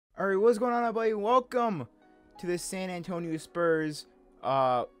Murray. What's going on, everybody? Welcome to the San Antonio Spurs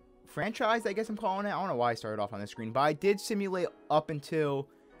franchise, I guess I'm calling it. I don't know why I started off on the screen, but I did simulate up until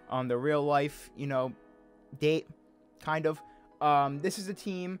the real life, date, kind of. This is the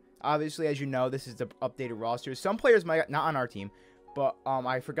team. Obviously, as you know, this is the updated roster. Some players might not on our team, but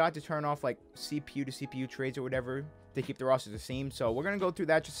I forgot to turn off like CPU to CPU trades or whatever to keep the roster the same. So we're gonna go through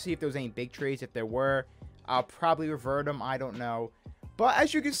that just to see if there was any big trades. If there were, I'll probably revert them. I don't know. But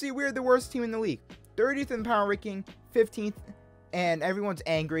as you can see, we're the worst team in the league. 30th in the power ranking, 15th, and everyone's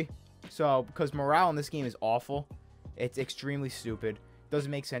angry. So, because morale in this game is awful. It's extremely stupid.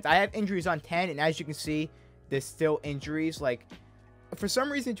 Doesn't make sense. I have injuries on 10, and as you can see, there's still injuries. Like, for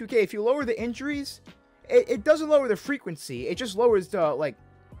some reason, 2K, if you lower the injuries, it doesn't lower the frequency. It just lowers the, like,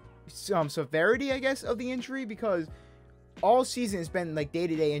 severity, I guess, of the injury, because all season has been, like,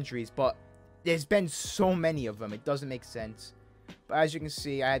 day-to-day injuries, but there's been so many of them. It doesn't make sense. But as you can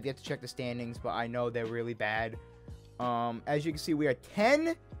see, I have yet to check the standings, but I know they're really bad. As you can see, we are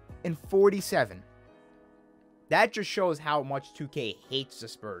 10 and 47. That just shows how much 2K hates the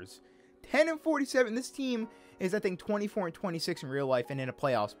Spurs. 10 and 47. This team is, I think, 24 and 26 in real life and in a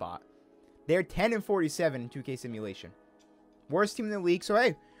playoff spot. They're 10 and 47 in 2K simulation. Worst team in the league. So,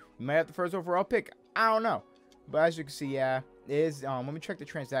 hey, we might have the first overall pick. I don't know. But as you can see, yeah, it is. Let me check the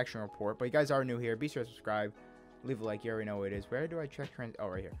transaction report. But you guys are new here. Be sure to subscribe. Leave a like. You already know what it is. Where do I check Oh,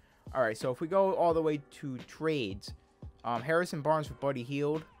 right here. All right, so if we go all the way to trades, Harrison Barnes for Buddy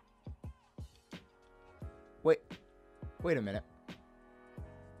Hield. Wait a minute.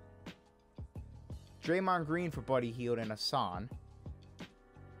 Draymond Green for Buddy Hield and Hassan.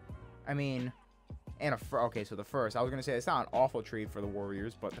 I mean, and okay, so the first. I was gonna say it's not an awful trade for the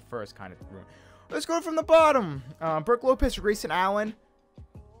Warriors, but the first kind of ruined. Let's go from the bottom. Brook Lopez for Grayson Allen.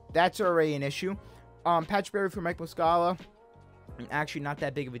 That's already an issue. Patrick Berry for Mike Muscala. Actually, not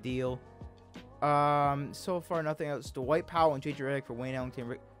that big of a deal. So far, nothing else. Dwight Powell and JJ Redick for Wayne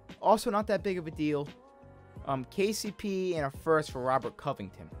Ellington. Also, not that big of a deal. KCP and a first for Robert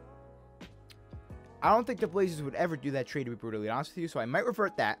Covington. I don't think the Blazers would ever do that trade, to be brutally honest with you, so I might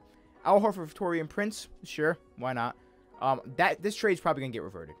revert that. Al Horford for Taurean Prince. Sure, why not? This trade's probably going to get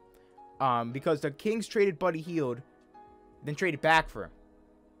reverted. Because the Kings traded Buddy Hield, then traded back for him.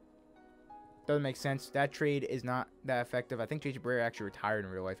 Doesn't make sense. That trade is not that effective. I think JJ Barea actually retired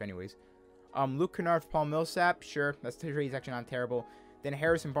in real life anyways. Luke Kennard for Paul Millsap. Sure, that's the trade is actually not terrible. Then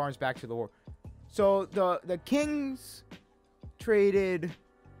Harrison Barnes back to the war. So the Kings traded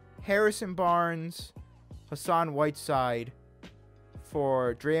Harrison Barnes, Hassan Whiteside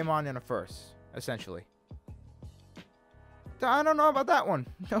for Draymond and a first, essentially. I don't know about that one.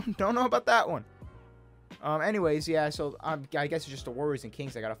 Don't know about that one. Anyways, yeah, so I guess it's just the Warriors and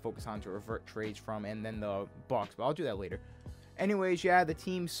Kings I gotta focus on to revert trades from, and then the Bucks, but I'll do that later. Anyways, yeah, the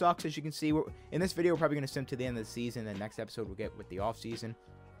team sucks, as you can see. In this video, we're probably gonna sim to the end of the season. The next episode we'll get with the off season,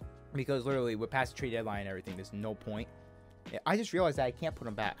 because literally we're past the trade deadline and everything. There's no point. I just realized that I can't put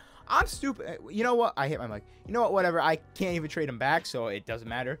them back. I'm stupid. You know what? I hit my mic. You know what? Whatever. I can't even trade them back, so it doesn't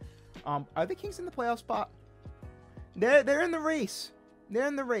matter. Are the Kings in the playoff spot? They're in the race. They're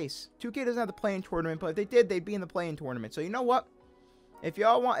in the race. 2K doesn't have the play-in tournament, but if they did, they'd be in the play-in tournament. So you know what? If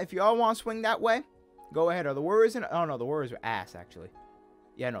y'all want to swing that way, go ahead. Are the Warriors in? Oh no, the Warriors are ass actually.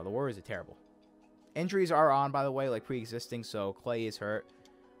 Yeah, no, the Warriors are terrible. Injuries are on, by the way, like pre-existing. So Clay is hurt,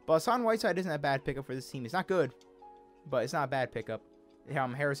 but Hassan Whiteside isn't a bad pickup for this team. It's not good, but it's not a bad pickup.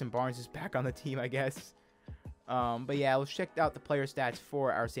 Harrison Barnes is back on the team, I guess. But yeah, let's check out the player stats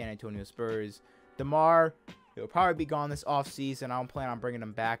for our San Antonio Spurs. DeMar. He'll probably be gone this offseason. I don't plan on bringing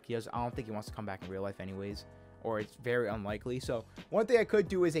him back. I don't think he wants to come back in real life anyways. Or it's very unlikely. So, one thing I could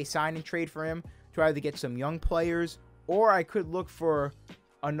do is a sign and trade for him to either get some young players, or I could look for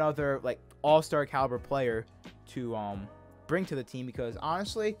another, like, all-star caliber player to bring to the team. Because,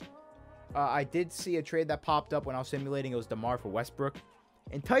 honestly, I did see a trade that popped up when I was simulating. It was DeMar for Westbrook.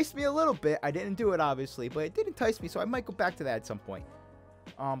 Enticed me a little bit. I didn't do it, obviously, but it did entice me. So, I might go back to that at some point.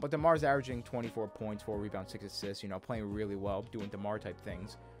 But DeMar's averaging 24 points, 4 rebounds, 6 assists, playing really well, doing DeMar type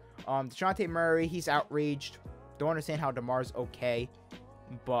things. DeJounte Murray, he's outraged. Don't understand how DeMar's okay,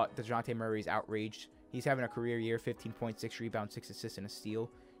 but DeJounte Murray's outraged. He's having a career year, 15 points, 6 rebounds, 6 assists, and a steal.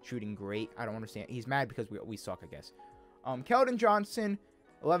 Shooting great. I don't understand. He's mad because we suck, I guess. Keldon Johnson,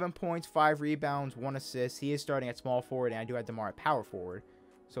 11 points, 5 rebounds, 1 assist. He is starting at small forward, and I do have DeMar at power forward.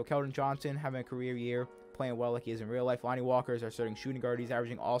 So Keldon Johnson having a career year, playing well like he is in real life. Lonnie Walker is our starting shooting guard. He's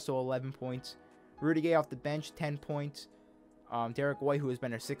averaging also 11 points. Rudy Gay off the bench, 10 points. Derek White, who has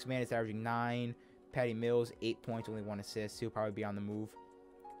been our 6th man, is averaging 9. Patty Mills, 8 points, only 1 assist. He'll probably be on the move.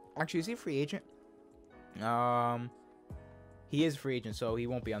 Actually, is he a free agent? he is a free agent, so he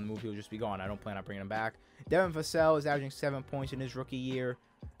won't be on the move. He'll just be gone. I don't plan on bringing him back. Devin Vassell is averaging 7 points in his rookie year.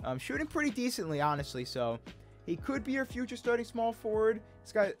 Shooting pretty decently, honestly, so he could be your future starting small forward.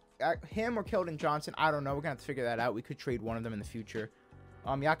 It's got him or Keldon Johnson. I don't know. We're going to have to figure that out. We could trade one of them in the future.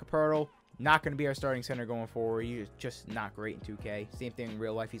 Jakob Poeltl, not going to be our starting center going forward. He's just not great in 2K. Same thing in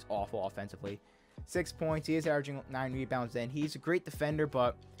real life. He's awful offensively. 6 points. He is averaging 9 rebounds then. He's a great defender,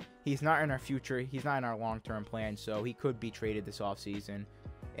 but he's not in our future. He's not in our long-term plan, so he could be traded this offseason.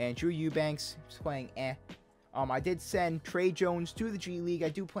 And Drew Eubanks is playing I did send Trey Jones to the G League. I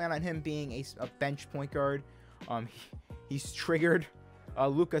do plan on him being a bench point guard. He's triggered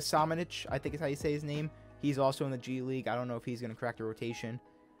Luka Samanic, I think is how you say his name. He's also in the G League. I don't know if he's going to crack the rotation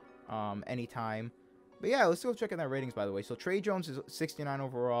anytime. But yeah, let's go check out their ratings, by the way. So Trey Jones is 69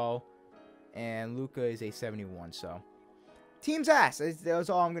 overall, and Luka is a 71. So team's ass. That's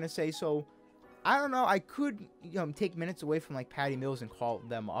all I'm going to say. So I don't know. I could take minutes away from like Patty Mills and call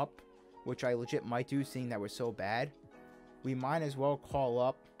them up, which I legit might do, seeing that we're so bad. We might as well call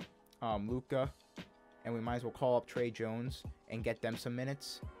up Luka, and we might as well call up Trey Jones and get them some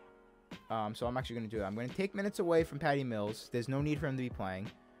minutes. So I'm actually going to do that. I'm going to take minutes away from Patty Mills. There's no need for him to be playing.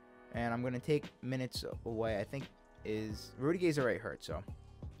 And I'm going to take minutes away, I think, is Rudy Gay's already hurt, so.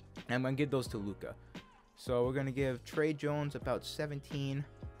 And I'm going to give those to Luka. So we're going to give Trey Jones about 17.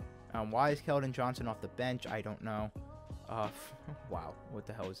 Why is Keldon Johnson off the bench? I don't know. Wow. What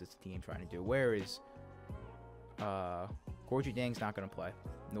the hell is this team trying to do? Where is... Gorgie Dang's not going to play.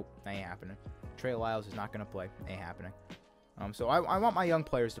 Nope, that ain't happening. Trey Lyles is not going to play. Ain't happening. So I want my young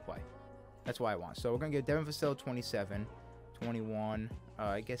players to play. That's what I want. So we're going to give Devin Vassell 27. 21.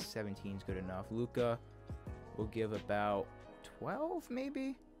 I guess 17 is good enough. Luka will give about 12,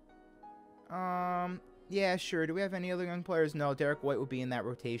 maybe? Yeah, sure. Do we have any other young players? No, Derek White will be in that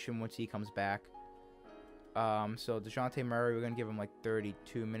rotation once he comes back. So DeJounte Murray, we're going to give him like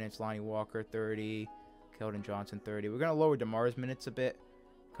 32 minutes. Lonnie Walker, 30. Keldon Johnson, 30. We're going to lower DeMar's minutes a bit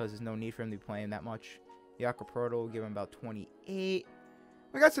because there's no need for him to be playing that much. Jakob Poeltl will give him about 28.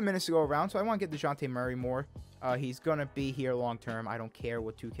 We got some minutes to go around, so I want to get DeJounte Murray more. He's going to be here long term. I don't care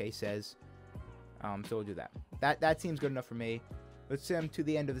what 2K says. So we'll do that. That seems good enough for me. Let's send him to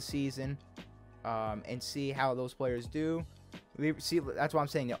the end of the season and see how those players do. See, that's what I'm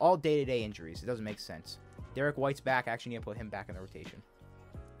saying. They're all day-to-day injuries. It doesn't make sense. Derek White's back. I actually need to put him back in the rotation.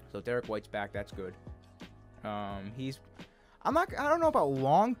 So Derek White's back. That's good. I don't know about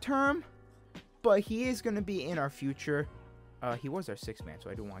long term, but he is going to be in our future. He was our 6th man, so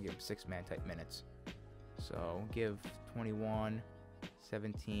I do want to give him 6-man type minutes. So give 21,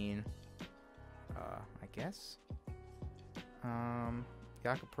 17, I guess.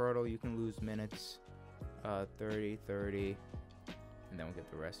 Jakob Poeltl, you can lose minutes. 30, 30, and then we'll give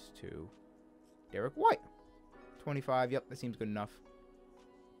the rest to Derek White. 25, yep, that seems good enough.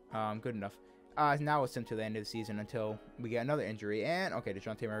 Good enough. Now it's him to the end of the season until we get another injury. And, okay,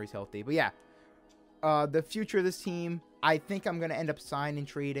 DeJounte Murray's healthy. But, yeah, the future of this team, I think I'm going to end up signing,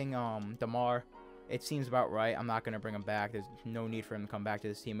 trading DeMar. It seems about right. I'm not going to bring him back. There's no need for him to come back to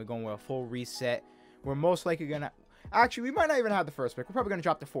this team. We're going with a full reset. We're most likely going to... Actually, we might not even have the first pick. We're probably going to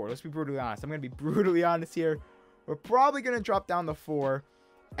drop to 4. Let's be brutally honest. I'm going to be brutally honest here. We're probably going to drop down to 4,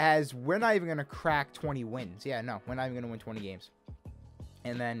 as we're not even going to crack 20 wins. Yeah, no. We're not even going to win 20 games.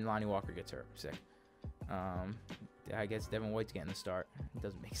 And then Lonnie Walker gets hurt. Sick. I guess Devin White's getting the start. It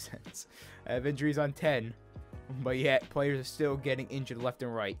doesn't make sense. I have injuries on 10. But yet, players are still getting injured left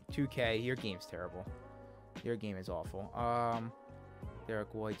and right. 2K, your game's terrible. Your game is awful.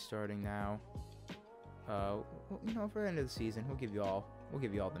 Derek White starting now. You know, for the end of the season, we'll give you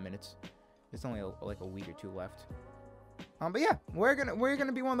all the minutes. There's only like a week or 2 left. But yeah, we're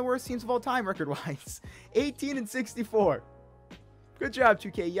gonna be one of the worst teams of all time record-wise. 18-64. Good job,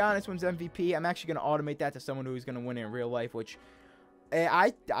 2K. Giannis wins MVP. I'm actually gonna automate that to someone who's gonna win it in real life, which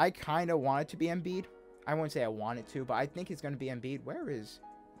I kind of want it to be Embiid. I wouldn't say I want it to, but I think it's gonna be Embiid. Where is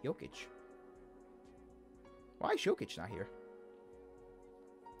Jokic? Why is Jokic not here?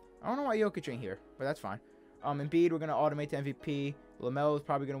 I don't know why Jokic ain't here, but that's fine. Embiid, we're going to automate to MVP. LaMelo is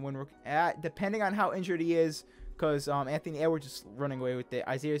probably going to win, depending on how injured he is, because Anthony Edwards is running away with it.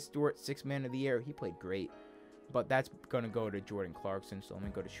 Isaiah Stewart, 6th man of the year. He played great, but that's going to go to Jordan Clarkson. So let me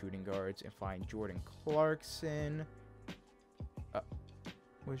go to shooting guards and find Jordan Clarkson.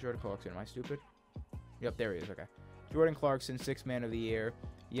 Where's Jordan Clarkson? Am I stupid? Yep, there he is. Okay. Jordan Clarkson, 6th man of the year.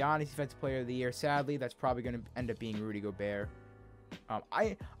 Giannis, defensive player of the year. Sadly, that's probably going to end up being Rudy Gobert.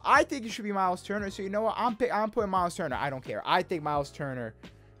 I think it should be Miles Turner. So you know what? I'm putting Miles Turner. I don't care. I think Miles Turner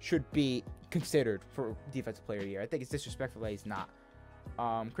should be considered for defensive player of the year. I think it's disrespectful that he's not.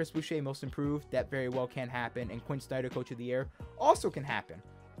 Chris Boucher, most improved. That very well can happen. And Quinn Snyder, coach of the year, also can happen.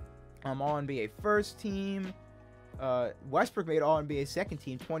 All-NBA first team. Westbrook made All-NBA second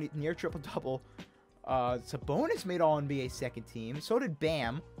team, 20 near triple-double. Sabonis made All-NBA second team. So did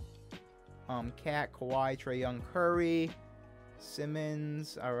Bam. Cat, Kawhi, Trae Young, Curry,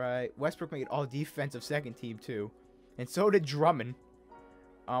 Simmons. All right. Westbrook made All-Defensive second team, too. And so did Drummond.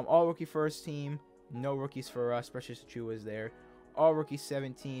 All-Rookie first team. No rookies for us. Precious Achiuwa is there. All-Rookie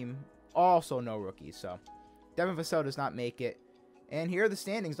 7 team. Also no rookies. So, Devin Vassell does not make it. And here are the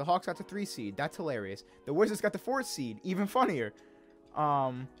standings. The Hawks got the 3 seed. That's hilarious. The Wizards got the 4th seed. Even funnier.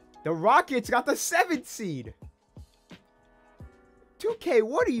 The Rockets got the 7th seed. 2K,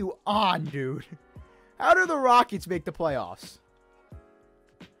 what are you on, dude? How do the Rockets make the playoffs?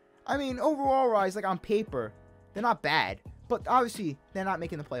 I mean, overall, Rise, like on paper, they're not bad. But obviously, they're not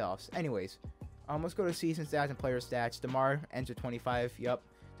making the playoffs. Anyways, let's go to season stats and player stats. DeMar ends with 25. Yup.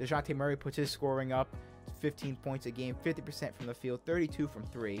 DeJounte Murray puts his scoring up. 15 points a game, 50% from the field, 32 from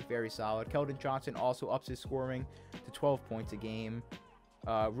 3. Very solid. Keldon Johnson also ups his scoring to 12 points a game.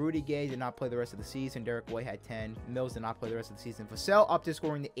 Rudy Gay did not play the rest of the season. Derek White had 10. Mills did not play the rest of the season. Vassell upped his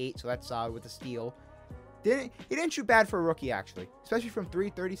scoring to 8, so that's solid with a steal. He didn't shoot bad for a rookie, actually. Especially from 3,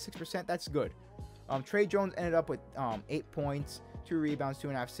 36%. That's good. Trey Jones ended up with 8 points, 2 rebounds,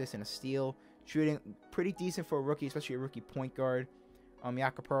 2.5 assists, and a steal. Shooting pretty decent for a rookie, especially a rookie point guard.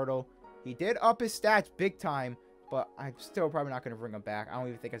 Jakob Poeltl, he did up his stats big time, but I'm still probably not going to bring him back. I don't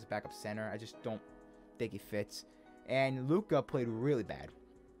even think as a backup center. I just don't think he fits. And Luka played really bad.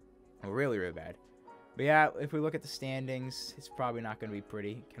 Really, really bad. But yeah, if we look at the standings, it's probably not going to be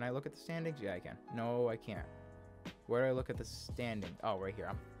pretty. Can I look at the standings? Yeah, I can. No, I can't. Where do I look at the standings? Oh, right here.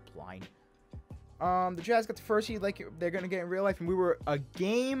 I'm blind. The Jazz got the 1st seed like they're going to get in real life, and we were a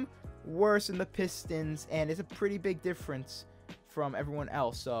game worse than the Pistons, and it's a pretty big difference from everyone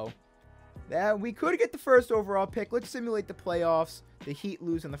else. So that we could get the 1st overall pick. Let's simulate the playoffs. The Heat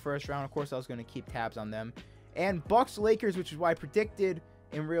lose in the 1st round. Of course, I was going to keep tabs on them. And Bucks Lakers, which is why I predicted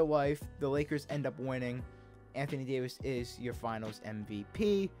in real life the Lakers end up winning. Anthony Davis is your finals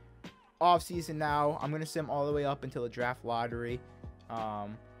MVP. Off season now. I'm going to sim all the way up until the draft lottery.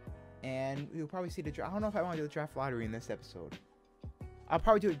 And you'll probably see the draft. I don't know if I want to do the draft lottery in this episode. I'll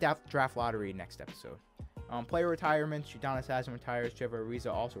probably do a draft lottery next episode. Player retirements. Udonis Haslem retires. Trevor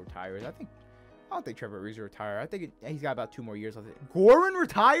Ariza also retires. I don't think Trevor Ariza retired. I think he's got about 2 more years left. Goran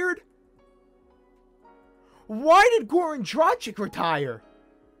retired? Why did Goran Dragic retire?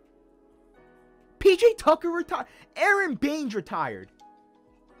 PJ Tucker retired. Aaron Baines retired.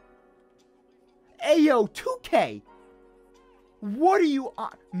 Ayo, 2K. What are you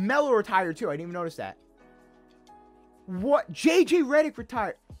on? Melo retired too. I didn't even notice that. What? JJ Redick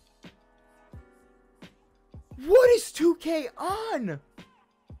retired. What is 2K on?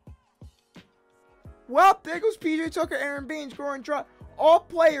 Well, there goes PJ Tucker, Aaron Baines, Goran Dragic. All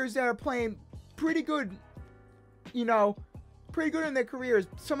players that are playing pretty good, you know, pretty good in their careers.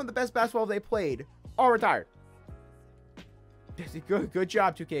 Some of the best basketball they played all retired. Good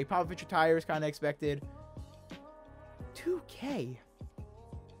job, 2K. Popovich retires, kind of expected. 2K.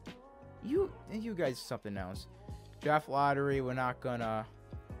 You guys something else. Draft lottery, we're not gonna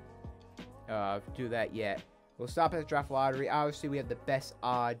do that yet. We'll stop at the draft lottery. Obviously, we have the best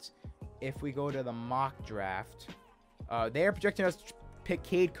odds if we go to the mock draft. They are projecting us to pick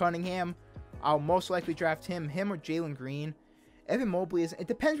Cade Cunningham. I'll most likely draft him or Jalen Green. Evan Mobley is. It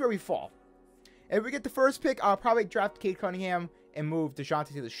depends where we fall. If we get the 1st pick, I'll probably draft Cade Cunningham and move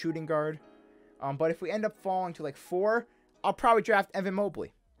DeJounte to the shooting guard. But if we end up falling to like 4, I'll probably draft Evan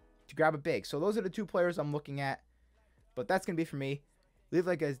Mobley to grab a big. So those are the 2 players I'm looking at. But that's going to be for me. Leave a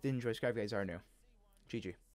like, guys did enjoy. Subscribe if you guys are new. GG.